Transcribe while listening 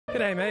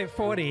G'day mate,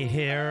 40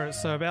 here.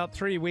 So about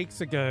 3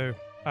 weeks ago,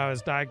 I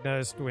was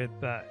diagnosed with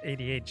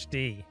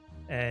ADHD,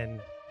 and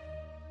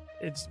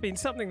it's been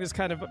something that's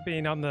kind of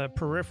been on the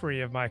periphery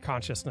of my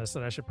consciousness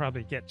that I should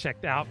probably get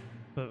checked out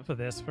for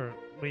this for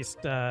at least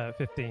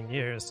 15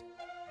 years.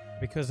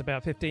 Because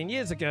about 15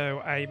 years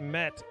ago, I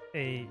met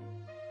a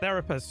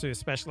therapist who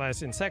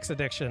specialized in sex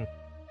addiction,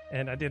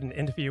 and I did an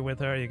interview with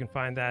her. You can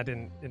find that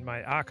in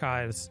my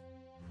archives.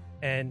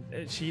 And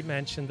she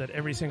mentioned that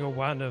every single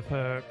one of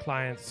her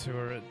clients who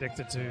are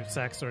addicted to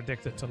sex or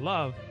addicted to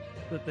love,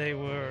 that they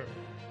were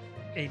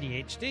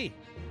ADHD.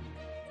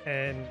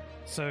 And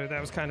so that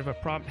was kind of a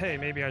prompt, hey,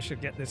 maybe I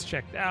should get this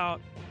checked out.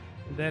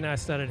 And then I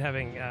started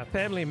having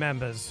family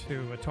members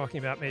who were talking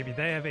about maybe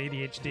they have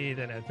ADHD,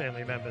 then I had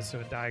family members who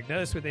were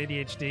diagnosed with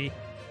ADHD,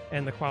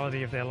 and the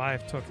quality of their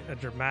life took a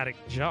dramatic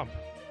jump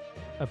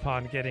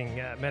upon getting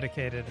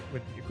medicated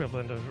with the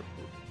equivalent of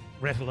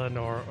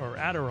Ritalin or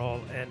Adderall.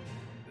 And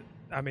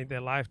I mean,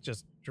 their life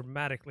just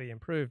dramatically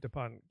improved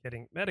upon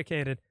getting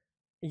medicated.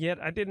 Yet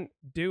I didn't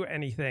do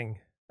anything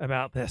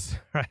about this,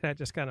 right? I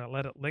just kind of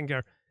let it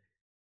linger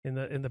in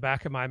the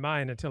back of my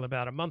mind until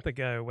about a month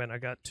ago, when I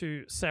got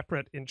 2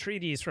 separate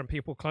entreaties from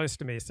people close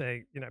to me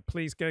saying,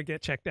 please go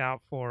get checked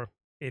out for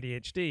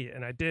ADHD.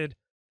 And I did,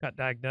 got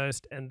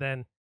diagnosed. And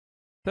then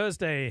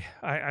Thursday,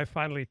 I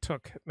finally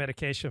took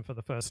medication for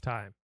the first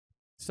time.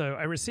 So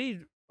I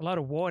received a lot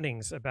of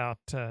warnings about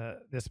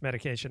this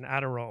medication,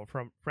 Adderall,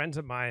 from friends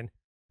of mine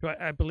who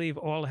I believe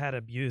all had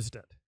abused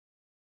it.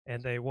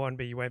 And they warned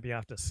me, you won't be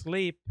able to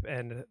sleep,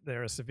 and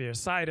there are severe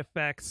side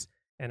effects,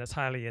 and it's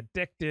highly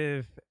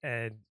addictive,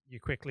 and you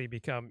quickly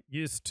become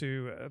used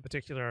to a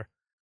particular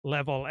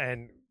level,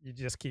 and you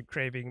just keep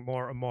craving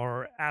more and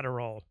more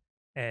Adderall.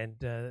 And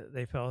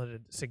they felt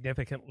it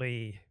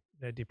significantly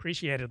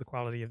depreciated the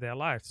quality of their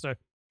life. So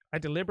I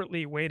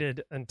deliberately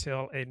waited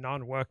until a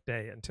non-work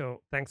day,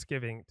 until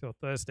Thanksgiving, till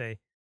Thursday,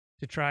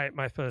 to try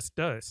my first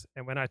dose.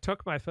 And when I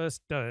took my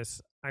first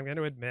dose, I'm going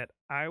to admit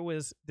I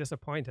was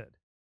disappointed,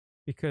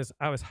 because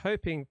I was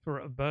hoping for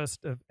a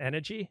burst of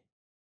energy.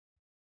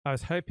 I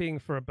was hoping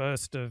for a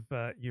burst of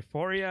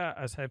euphoria.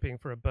 I was hoping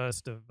for a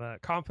burst of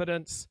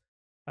confidence.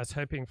 I was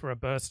hoping for a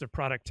burst of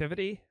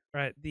productivity,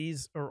 right?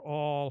 These are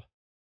all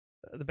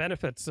the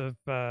benefits of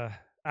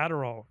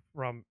Adderall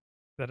from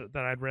that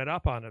I'd read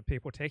up on of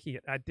people taking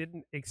it. I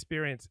didn't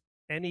experience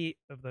any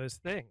of those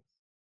things.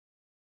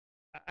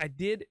 I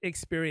did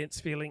experience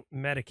feeling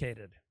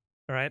medicated,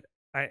 all right?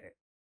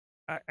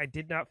 I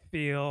did not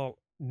feel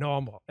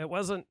normal. It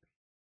wasn't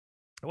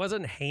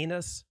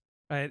heinous,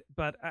 right?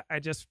 But I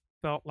just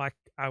felt like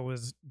I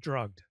was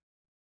drugged.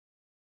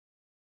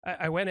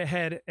 I went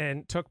ahead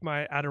and took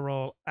my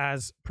Adderall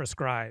as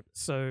prescribed.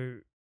 So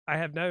I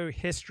have no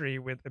history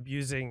with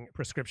abusing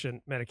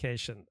prescription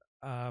medication.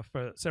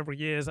 For several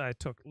years, I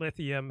took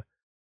lithium.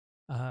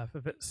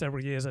 For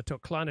several years, I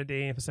took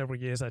clonidine. For several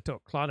years, I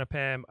took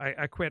Klonopam.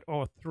 I quit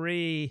all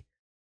 3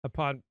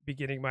 upon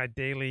beginning my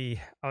daily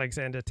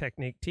Alexander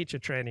Technique teacher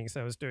training. So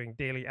I was doing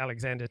daily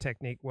Alexander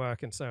Technique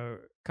work. And so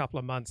a couple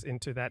of months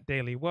into that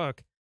daily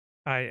work,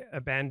 I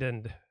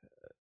abandoned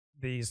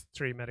these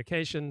 3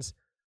 medications.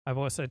 I've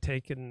also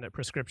taken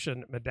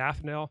prescription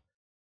modafinil.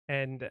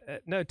 And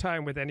at no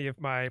time with any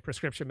of my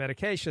prescription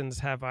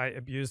medications have I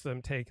abused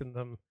them, taken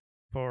them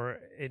for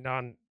a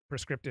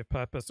non-prescriptive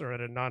purpose or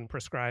at a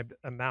non-prescribed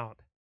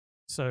amount.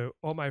 So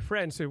all my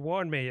friends who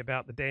warned me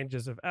about the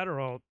dangers of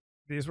Adderall,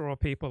 these were all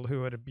people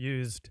who had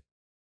abused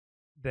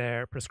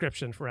their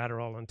prescription for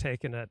Adderall and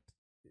taken it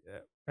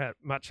at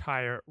much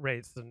higher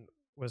rates than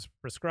was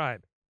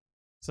prescribed.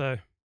 So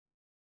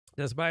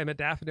does my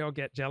modafinil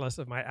get jealous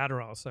of my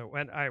Adderall? So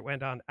when I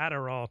went on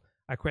Adderall,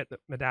 I quit the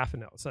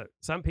modafinil. So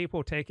some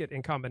people take it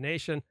in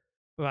combination,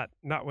 but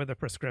not with a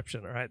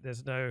prescription, all right?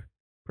 There's no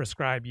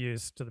prescribed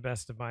use, to the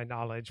best of my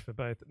knowledge, for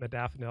both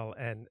modafinil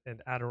and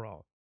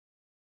Adderall.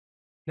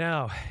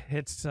 Now,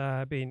 it's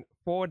been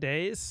 4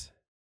 days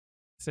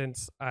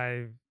since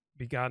I've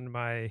begun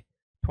my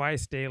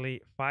twice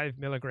daily 5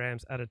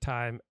 milligrams at a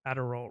time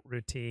Adderall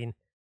routine.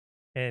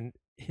 And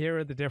here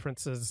are the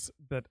differences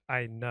that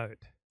I note.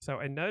 So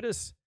I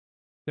notice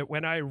that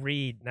when I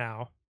read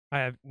now, I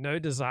have no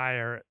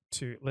desire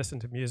to listen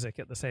to music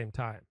at the same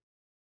time.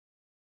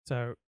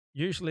 So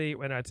usually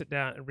when I'd sit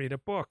down and read a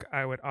book,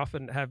 I would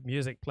often have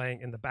music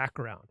playing in the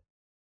background.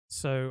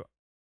 So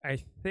I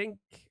think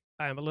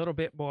I'm a little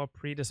bit more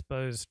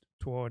predisposed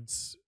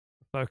towards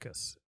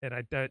focus, and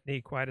I don't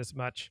need quite as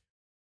much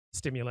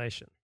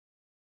stimulation.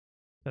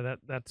 So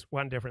that's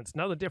one difference.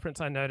 Another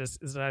difference I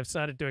noticed is that I've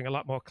started doing a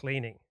lot more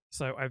cleaning.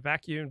 So I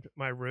vacuumed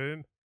my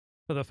room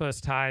for the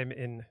first time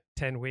in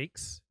 10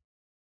 weeks.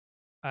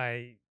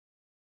 I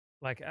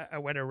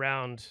went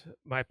around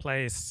my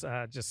place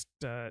just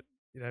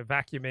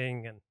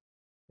vacuuming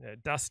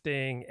and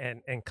dusting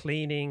and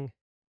cleaning.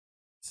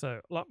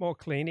 So a lot more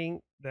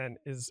cleaning than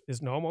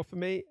is normal for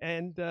me.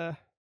 And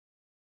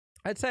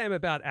I'd say I'm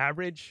about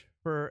average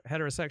for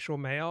heterosexual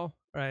male,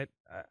 right?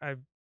 I've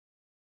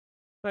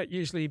not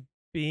usually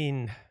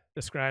been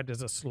described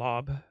as a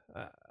slob.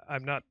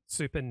 I'm not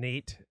super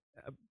neat.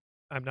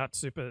 I'm not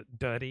super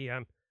dirty.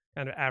 I'm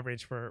kind of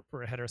average for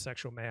a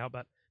heterosexual male,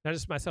 but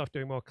noticed myself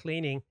doing more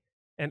cleaning.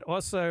 And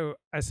also,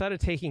 I started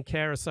taking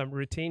care of some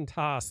routine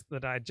tasks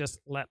that I just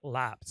let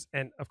lapse.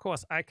 And of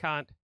course, I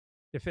can't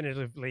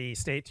definitively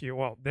state to you,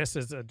 well, this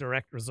is a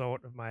direct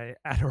result of my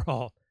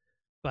Adderall,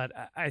 but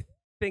I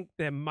think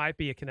there might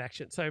be a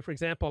connection. So, for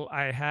example,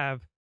 I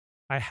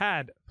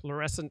had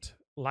fluorescent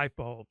light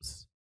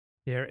bulbs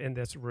here in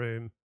this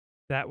room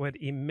that would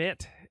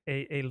emit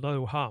a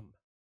low hum.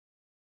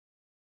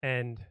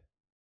 And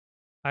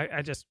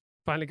I just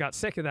finally got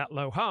sick of that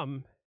low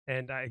hum,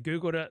 and I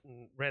Googled it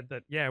and read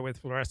that, yeah, with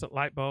fluorescent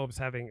light bulbs,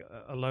 having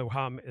a low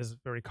hum is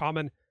very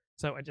common.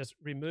 So I just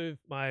removed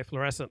my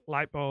fluorescent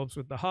light bulbs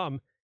with the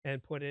hum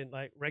and put in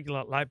like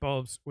regular light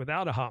bulbs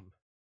without a hum.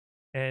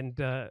 And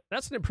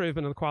that's an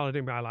improvement in the quality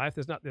of my life.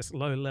 There's not this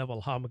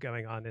low-level hum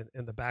going on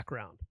in the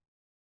background.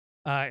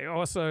 I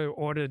also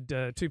ordered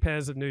 2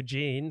 pairs of new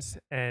jeans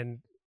and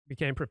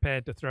became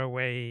prepared to throw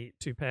away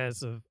 2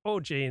 pairs of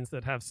old jeans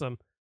that have some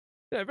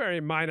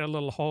very minor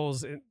little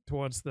holes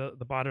towards the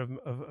bottom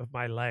of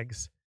my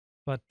legs.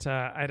 But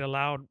I'd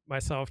allowed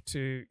myself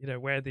to,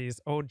 wear these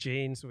old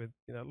jeans with,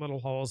 little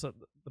holes at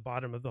the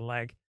bottom of the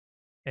leg.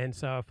 And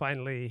so I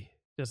finally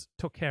just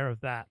took care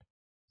of that.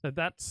 So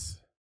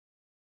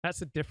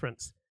that's a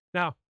difference.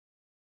 Now,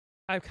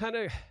 I've kind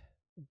of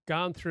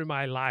gone through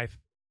my life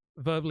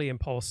verbally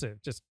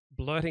impulsive, just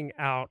blurting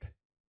out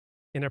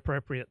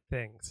inappropriate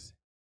things.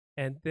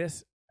 And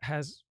this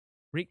has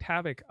wreaked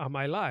havoc on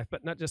my life,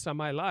 but not just on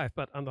my life,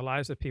 but on the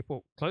lives of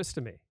people close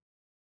to me.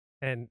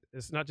 And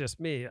it's not just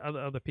me,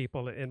 other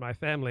people in my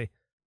family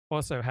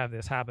also have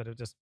this habit of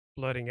just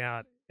blurting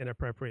out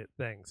inappropriate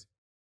things.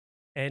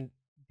 And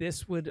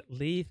this would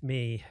leave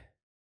me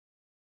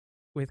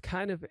with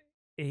kind of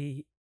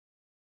a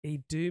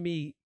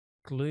doomy,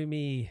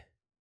 gloomy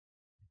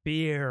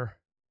fear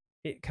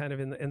kind of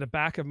in the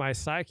back of my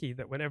psyche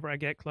that whenever I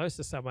get close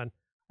to someone,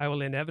 I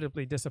will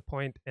inevitably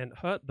disappoint and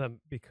hurt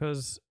them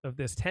because of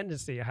this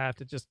tendency I have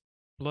to just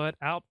blurt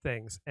out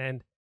things.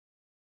 And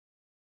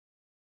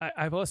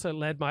I've also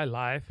led my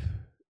life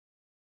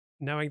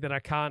knowing that I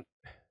can't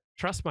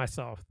trust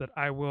myself, that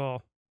I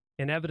will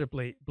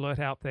inevitably blurt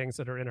out things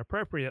that are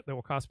inappropriate that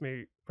will cost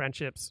me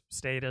friendships,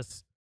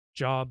 status,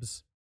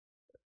 jobs,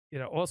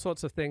 all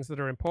sorts of things that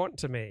are important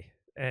to me.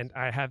 And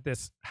I have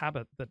this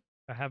habit that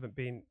I haven't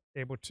been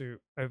able to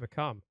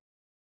overcome.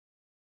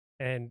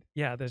 And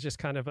yeah, there's just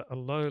kind of a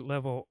low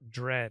level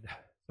dread.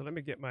 So let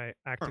me get my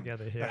act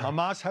together here.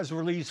 Hamas has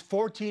released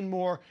 14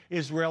 more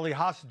Israeli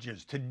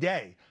hostages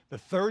today, the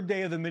 3rd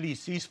day of the Mideast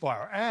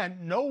ceasefire,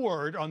 and no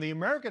word on the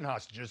American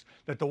hostages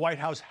that the White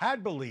House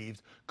had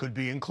believed could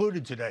be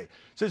included today.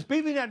 Since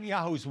Bibi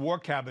Netanyahu's war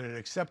cabinet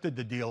accepted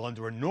the deal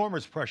under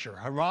enormous pressure,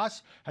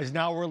 Hamas has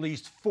now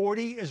released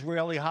 40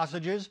 Israeli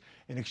hostages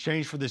in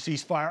exchange for the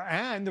ceasefire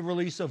and the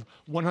release of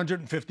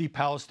 150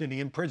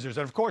 Palestinian prisoners.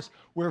 And of course,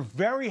 we're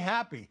very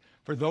happy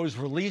for those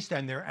released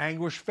and their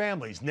anguished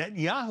families.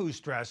 Netanyahu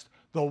stressed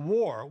the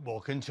war will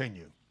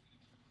continue.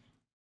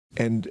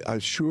 And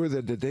assure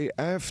that the day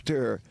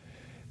after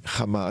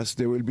Hamas,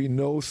 there will be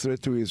no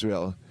threat to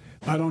Israel.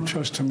 I don't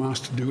trust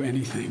Hamas to do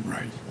anything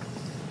right.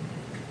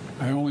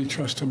 I only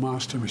trust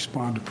Hamas to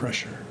respond to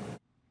pressure.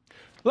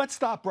 Let's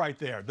stop right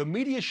there. The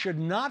media should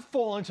not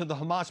fall into the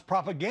Hamas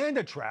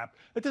propaganda trap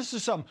that this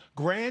is some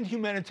grand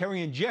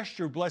humanitarian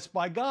gesture blessed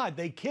by God.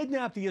 They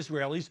kidnapped the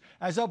Israelis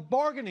as a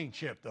bargaining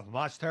chip. The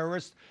Hamas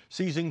terrorists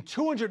seizing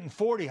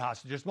 240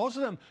 hostages, most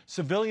of them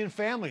civilian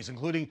families,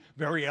 including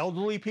very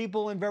elderly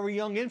people and very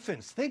young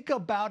infants. Think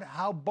about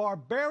how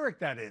barbaric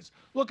that is.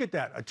 Look at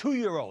that, a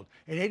 2-year-old,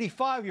 an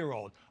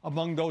 85-year-old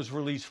among those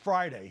released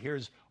Friday.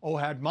 Here's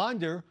Ohad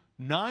Mander,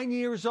 9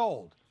 years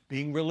old,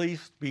 being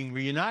released, being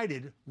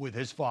reunited with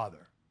his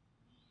father.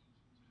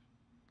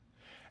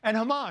 And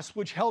Hamas,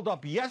 which held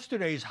up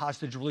yesterday's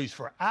hostage release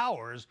for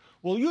hours,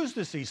 will use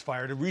the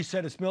ceasefire to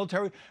reset its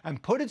military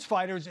and put its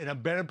fighters in a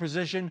better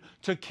position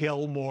to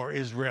kill more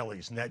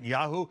Israelis.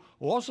 Netanyahu,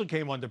 who also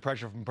came under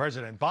pressure from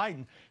President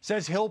Biden,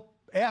 says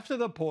after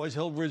the pause,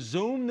 he'll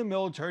resume the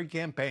military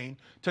campaign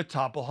to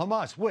topple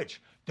Hamas,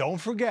 which, don't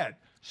forget,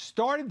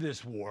 started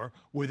this war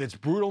with its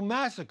brutal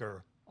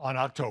massacre on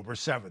October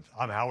 7th.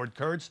 I'm Howard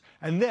Kurtz,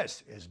 and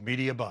this is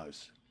Media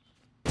Buzz.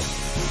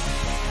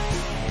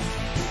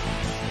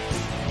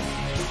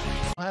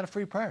 I had a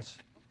free press.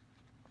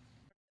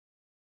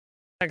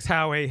 Thanks,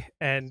 Howie.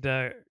 And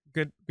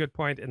good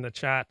point in the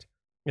chat.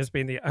 It's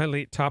been the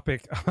only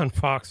topic on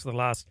Fox for the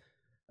last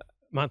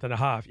month and a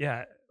half.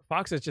 Yeah,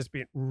 Fox has just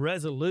been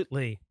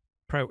resolutely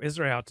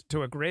pro-Israel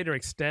to a greater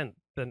extent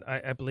than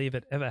I believe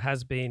it ever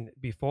has been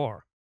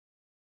before.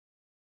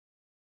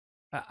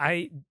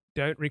 I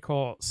don't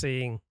recall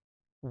seeing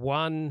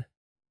one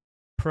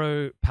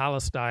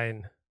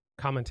pro-Palestine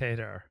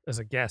commentator as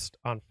a guest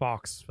on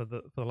Fox for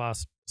the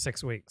last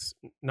 6 weeks.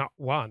 Not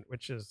one,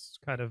 which is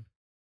kind of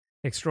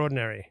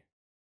extraordinary.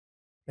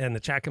 And the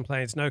chat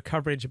complains, no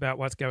coverage about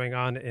what's going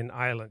on in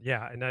Ireland.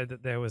 Yeah, I know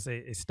that there was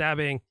a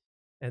stabbing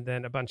and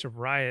then a bunch of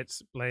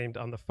riots blamed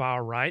on the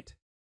far right.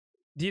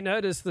 Do you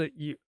notice that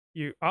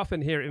you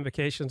often hear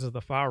invocations of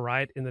the far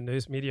right in the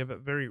news media, but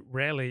very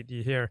rarely do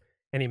you hear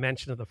any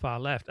mention of the far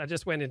left. I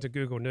just went into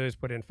Google News,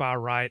 put in far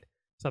right,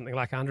 something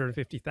like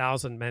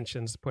 150,000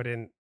 mentions, put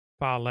in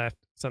far left,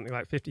 something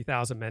like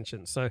 50,000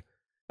 mentions. So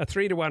a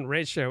 3-to-1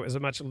 ratio is a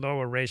much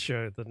lower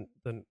ratio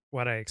than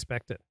what I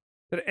expected.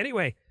 But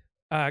anyway,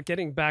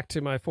 getting back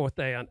to my fourth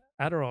day on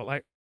Adderall,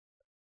 like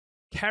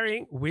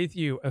carrying with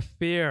you a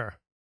fear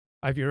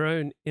of your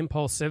own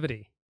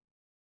impulsivity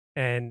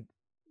and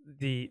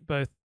the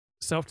both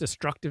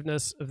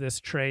self-destructiveness of this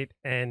trait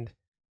and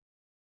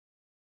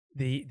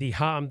the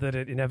harm that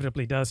it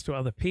inevitably does to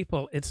other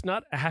people, it's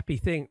not a happy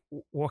thing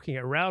walking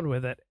around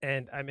with it.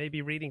 And I may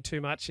be reading too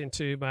much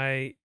into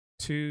my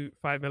 2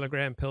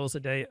 5-milligram pills a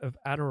day of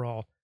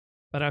Adderall,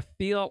 but I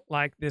feel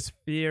like this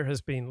fear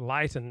has been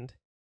lightened,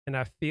 and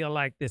I feel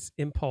like this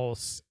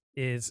impulse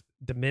is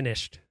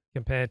diminished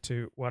compared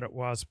to what it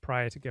was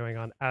prior to going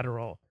on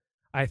Adderall.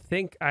 I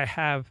think I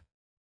have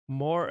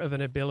more of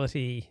an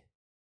ability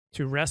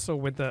to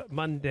wrestle with the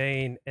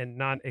mundane and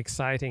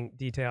non-exciting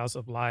details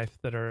of life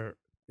that are,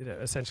 you know,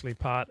 essentially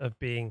part of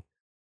being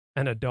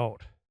an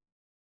adult.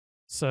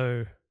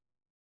 So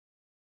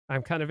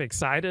I'm kind of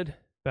excited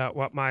about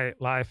what my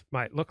life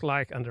might look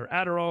like under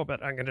Adderall,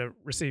 but I'm going to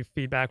receive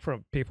feedback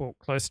from people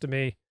close to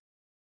me.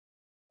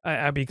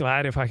 I'd be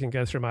glad if I can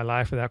go through my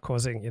life without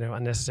causing, you know,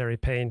 unnecessary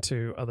pain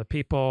to other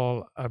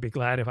people. I'd be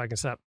glad if I can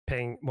start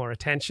paying more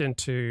attention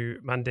to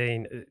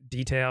mundane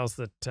details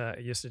that I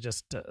used to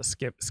just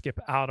skip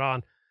out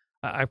on.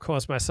 I've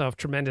caused myself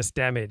tremendous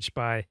damage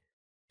by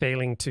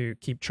failing to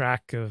keep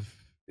track of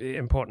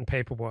important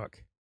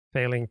paperwork,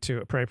 failing to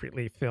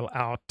appropriately fill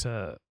out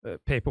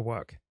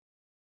paperwork.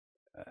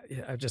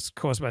 I've just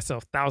caused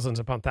myself thousands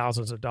upon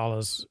thousands of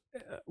dollars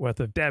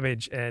worth of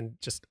damage and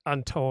just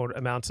untold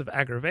amounts of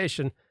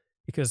aggravation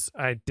because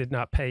I did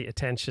not pay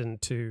attention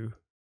to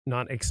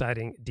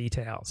non-exciting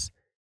details.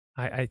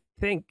 I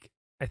think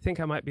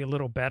I might be a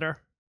little better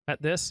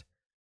at this.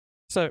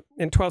 So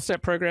in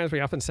 12-step programs,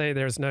 we often say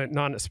there's no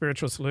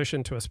non-spiritual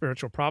solution to a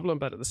spiritual problem,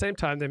 but at the same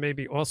time, there may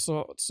be all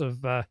sorts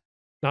of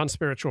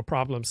non-spiritual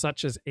problems,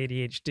 such as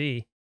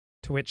ADHD,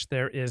 to which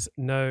there is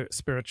no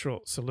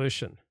spiritual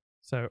solution.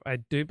 So I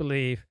do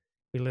believe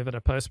we live in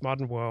a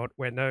postmodern world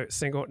where no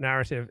single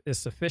narrative is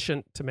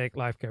sufficient to make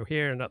life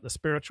coherent, not the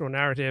spiritual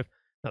narrative,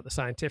 not the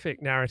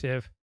scientific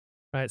narrative,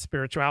 right?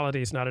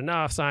 Spirituality is not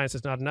enough. Science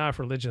is not enough.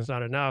 Religion is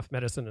not enough.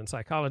 Medicine and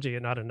psychology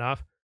are not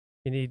enough.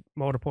 You need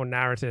multiple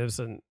narratives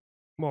and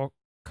more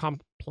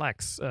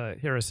complex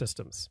hero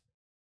systems.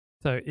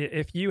 So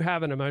if you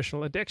have an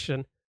emotional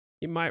addiction,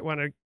 you might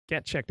want to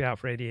get checked out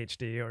for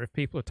ADHD, or if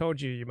people have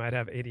told you you might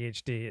have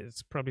ADHD,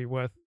 it's probably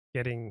worth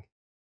getting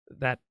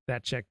that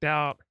checked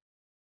out.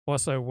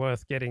 Also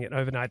worth getting an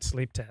overnight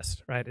sleep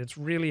test, right? It's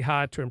really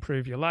hard to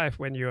improve your life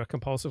when you are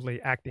compulsively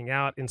acting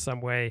out in some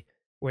way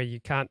where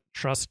you can't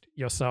trust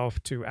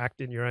yourself to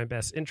act in your own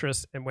best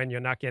interest and when you're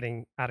not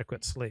getting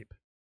adequate sleep.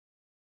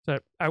 So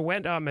I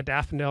went on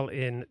modafinil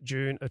in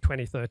June of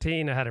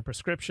 2013. I had a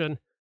prescription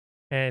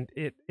and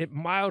it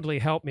mildly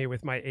helped me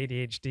with my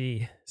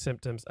ADHD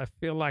symptoms. I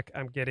feel like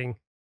I'm getting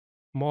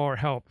more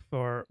help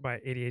for my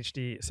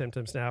ADHD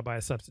symptoms now by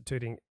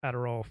substituting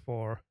Adderall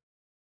for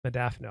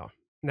modafinil.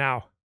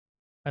 Now,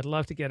 I'd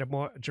love to get a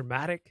more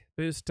dramatic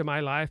boost to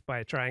my life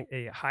by trying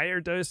a higher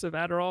dose of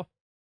Adderall,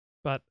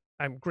 but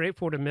I'm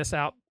grateful to miss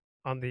out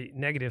on the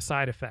negative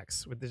side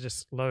effects with the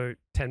just low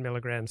 10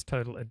 milligrams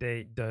total a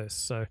day dose.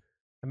 So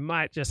I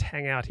might just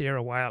hang out here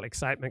a while.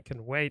 Excitement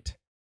can wait.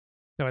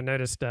 So I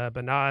noticed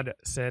Bernard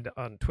said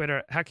on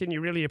Twitter, how can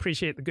you really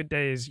appreciate the good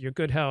days, your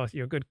good health,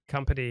 your good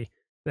company,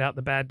 without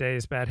the bad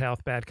days, bad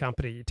health, bad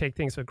company? You take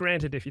things for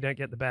granted if you don't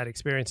get the bad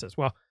experiences.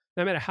 Well,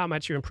 no matter how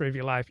much you improve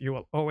your life, you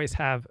will always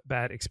have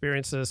bad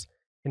experiences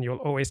and you'll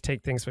always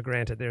take things for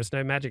granted. There's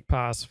no magic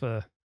pass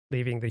for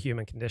leaving the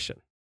human condition.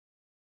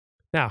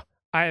 Now,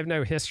 I have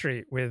no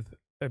history with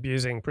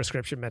abusing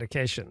prescription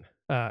medication.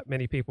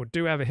 Many people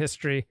do have a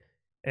history,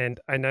 and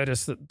I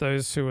notice that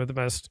those who are the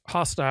most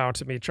hostile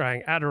to me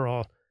trying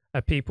Adderall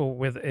are people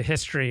with a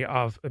history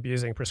of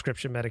abusing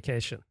prescription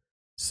medication.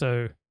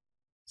 So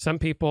some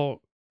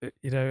people,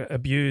 you know,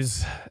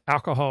 abuse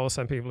alcohol,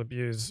 some people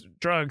abuse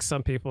drugs,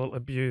 some people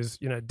abuse,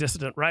 you know,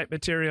 dissident right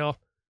material,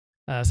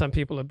 some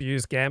people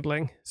abuse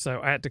gambling.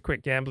 So I had to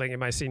quit gambling in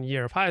my senior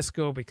year of high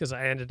school because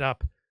I ended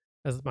up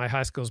as my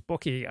high school's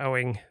bookie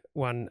owing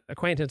one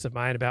acquaintance of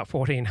mine about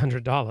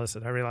 $1,400,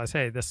 and I realized,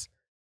 hey, this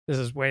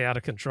is way out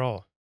of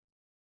control.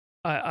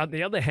 On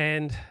the other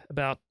hand,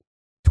 about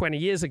 20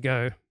 years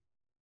ago,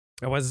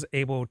 I was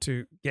able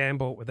to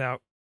gamble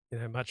without, you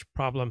know, much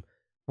problem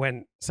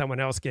when someone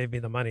else gave me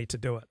the money to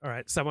do it. All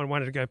right, someone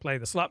wanted to go play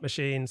the slot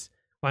machines,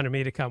 wanted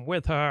me to come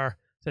with her,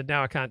 said,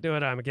 no, I can't do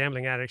it. I'm a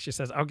gambling addict. She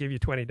says, I'll give you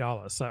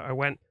 $20. So I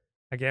went,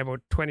 I gambled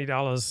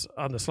 $20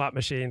 on the slot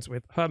machines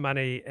with her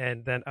money,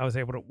 and then I was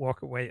able to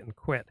walk away and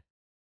quit.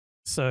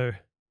 So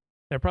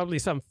there are probably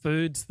some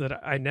foods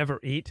that I never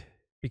eat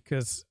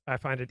because I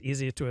find it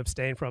easier to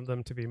abstain from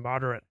them, to be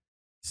moderate.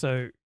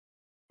 So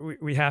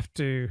we have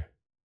to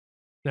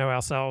know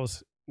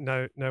ourselves,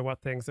 know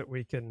what things that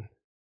we can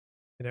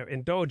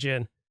indulge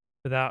in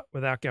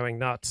without going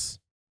nuts,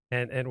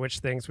 and which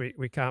things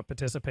we can't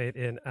participate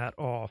in at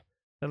all.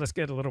 So let's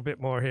get a little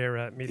bit more here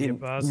at Media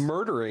Buzz.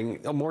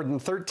 Murdering more than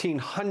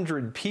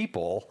 1,300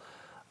 people,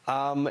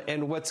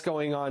 and what's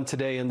going on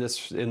today in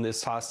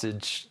this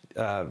hostage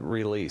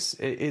release?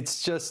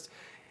 It's just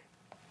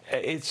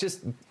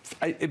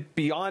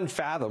beyond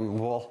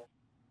fathomable.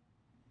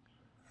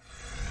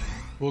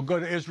 We'll go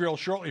to Israel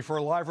shortly for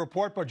a live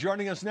report, but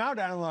joining us now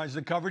to analyze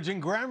the coverage in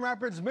Grand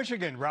Rapids,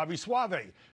 Michigan, Robbie Suave.